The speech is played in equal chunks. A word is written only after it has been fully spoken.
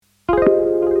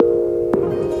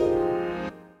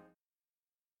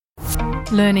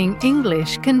Learning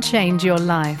English can change your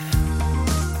life.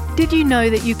 Did you know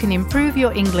that you can improve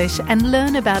your English and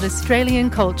learn about Australian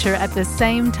culture at the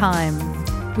same time?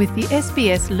 With the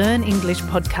SBS Learn English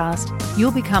podcast,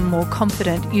 you'll become more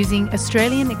confident using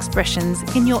Australian expressions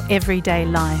in your everyday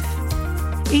life.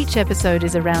 Each episode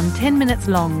is around 10 minutes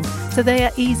long, so they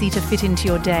are easy to fit into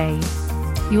your day.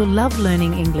 You'll love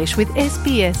learning English with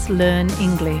SBS Learn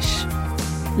English.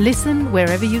 Listen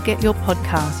wherever you get your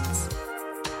podcasts.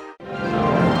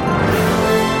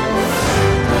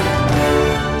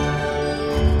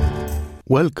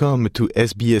 Welcome to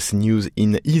SBS News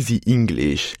in Easy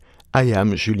English. I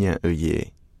am Julien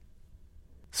Heuillet.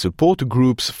 Support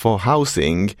groups for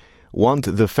housing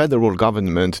want the federal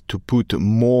government to put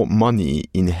more money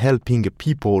in helping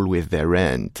people with their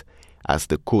rent, as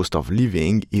the cost of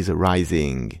living is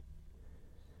rising.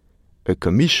 A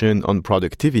commission on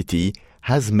productivity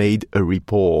has made a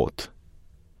report.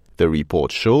 The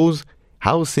report shows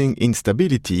housing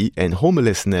instability and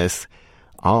homelessness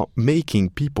are making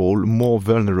people more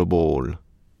vulnerable.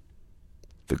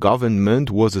 The government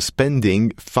was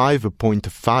spending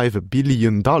 $5.5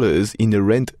 billion in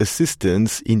rent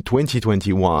assistance in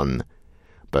 2021,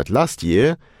 but last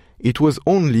year it was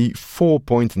only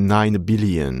 $4.9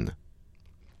 billion.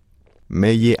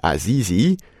 Meye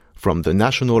Azizi, from the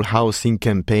national housing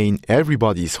campaign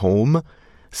Everybody's Home,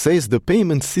 says the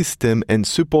payment system and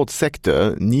support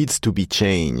sector needs to be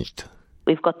changed.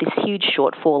 We've got this huge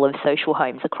shortfall of social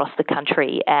homes across the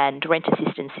country, and rent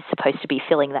assistance is supposed to be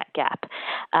filling that gap.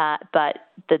 But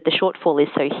the shortfall is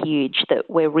so huge that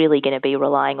we're really going to be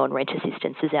relying on rent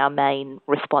assistance as our main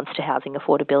response to housing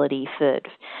affordability for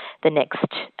the next,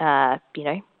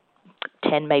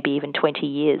 10, maybe even 20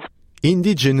 years.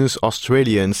 Indigenous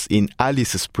Australians in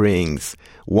Alice Springs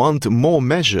want more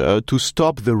measures to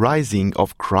stop the rising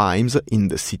of crimes in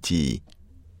the city.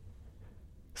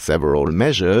 Several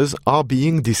measures are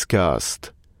being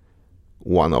discussed.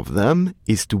 One of them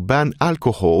is to ban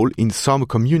alcohol in some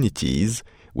communities,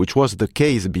 which was the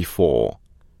case before.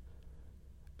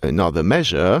 Another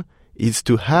measure is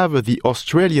to have the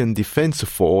Australian Defence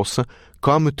Force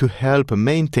come to help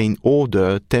maintain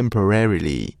order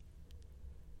temporarily.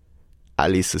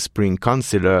 Alice Springs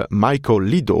Councillor Michael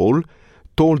Liddell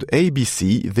told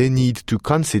ABC they need to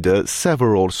consider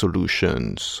several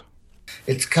solutions.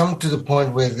 It's come to the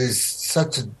point where there's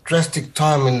such a drastic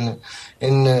time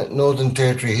in Northern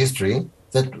Territory history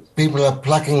that people are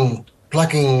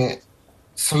plucking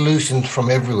solutions from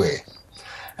everywhere.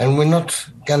 And we're not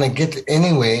going to get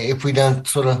anywhere if we don't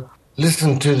sort of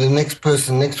listen to the next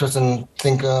person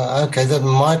think, okay, that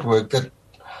might work,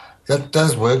 that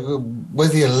does work,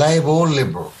 whether you're Labor or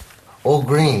Liberal or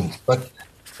Greens. But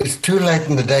it's too late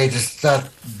in the day to start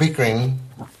bickering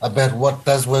about what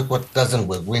does work, what doesn't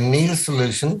work. We need a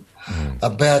solution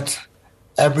about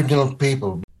Aboriginal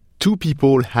people. 2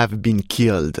 people have been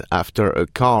killed after a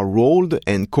car rolled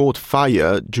and caught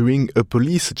fire during a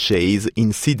police chase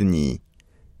in Sydney.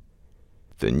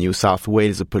 The New South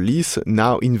Wales Police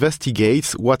now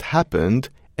investigates what happened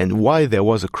and why there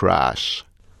was a crash.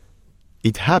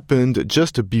 It happened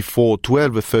just before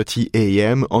 12:30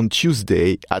 a.m. on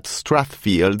Tuesday at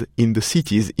Strathfield in the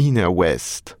city's inner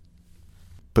west.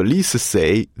 Police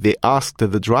say they asked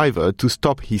the driver to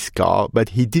stop his car, but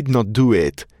he did not do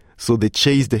it, so they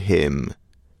chased him.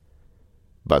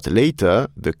 But later,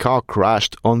 the car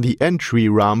crashed on the entry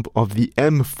ramp of the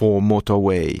M4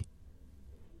 motorway.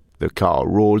 The car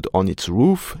rolled on its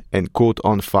roof and caught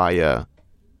on fire.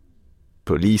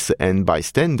 Police and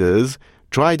bystanders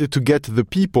tried to get the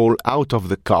people out of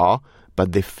the car,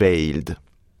 but they failed.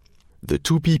 The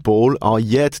 2 people are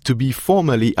yet to be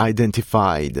formally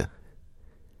identified.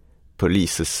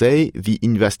 Police say the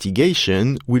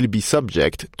investigation will be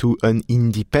subject to an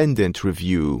independent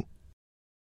review.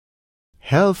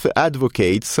 Health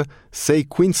advocates say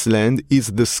Queensland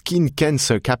is the skin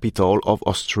cancer capital of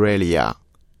Australia.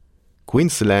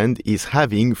 Queensland is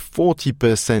having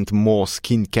 40% more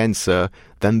skin cancer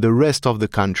than the rest of the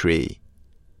country.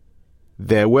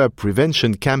 There were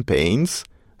prevention campaigns,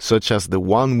 such as the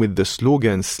one with the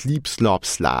slogan Sleep, Slop,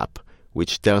 Slap,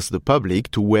 which tells the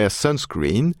public to wear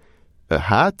sunscreen, a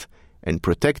hat, and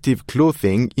protective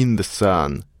clothing in the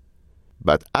sun.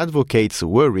 But advocates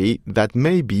worry that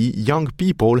maybe young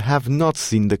people have not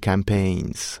seen the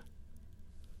campaigns.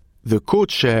 The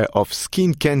co-chair of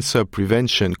Skin Cancer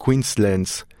Prevention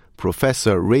Queensland's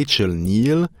Professor Rachel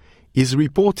Neal is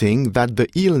reporting that the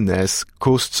illness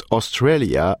costs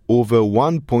Australia over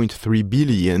 $1.3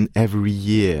 billion every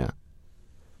year.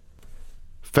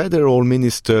 Federal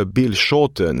Minister Bill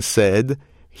Shorten said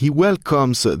he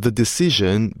welcomes the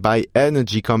decision by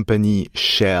energy company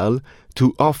Shell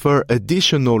to offer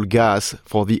additional gas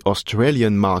for the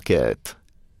Australian market.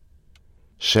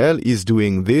 Shell is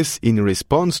doing this in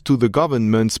response to the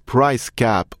government's price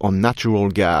cap on natural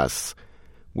gas,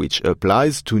 which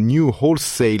applies to new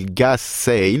wholesale gas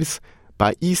sales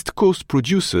by East Coast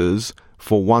producers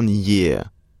for 1 year.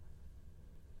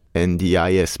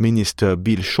 NDIS Minister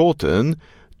Bill Shorten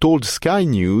told Sky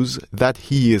News that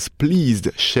he is pleased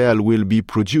Shell will be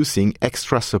producing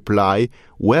extra supply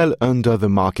well under the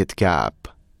market cap.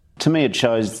 To me, it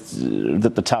shows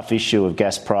that the tough issue of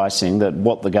gas pricing, that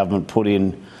what the government put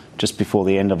in just before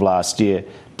the end of last year,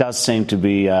 does seem to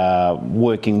be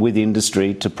working with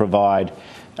industry to provide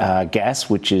gas,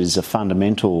 which is a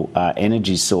fundamental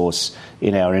energy source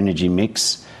in our energy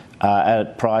mix,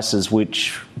 at prices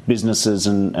which businesses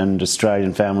and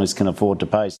Australian families can afford to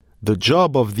pay. The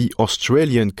job of the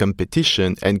Australian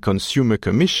Competition and Consumer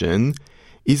Commission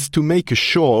is to make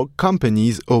sure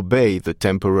companies obey the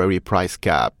temporary price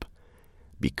cap,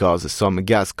 because some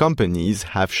gas companies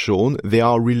have shown they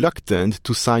are reluctant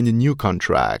to sign new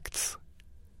contracts.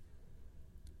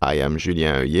 I am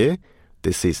Julien Heuillet.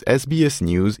 This is SBS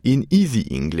News in Easy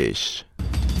English.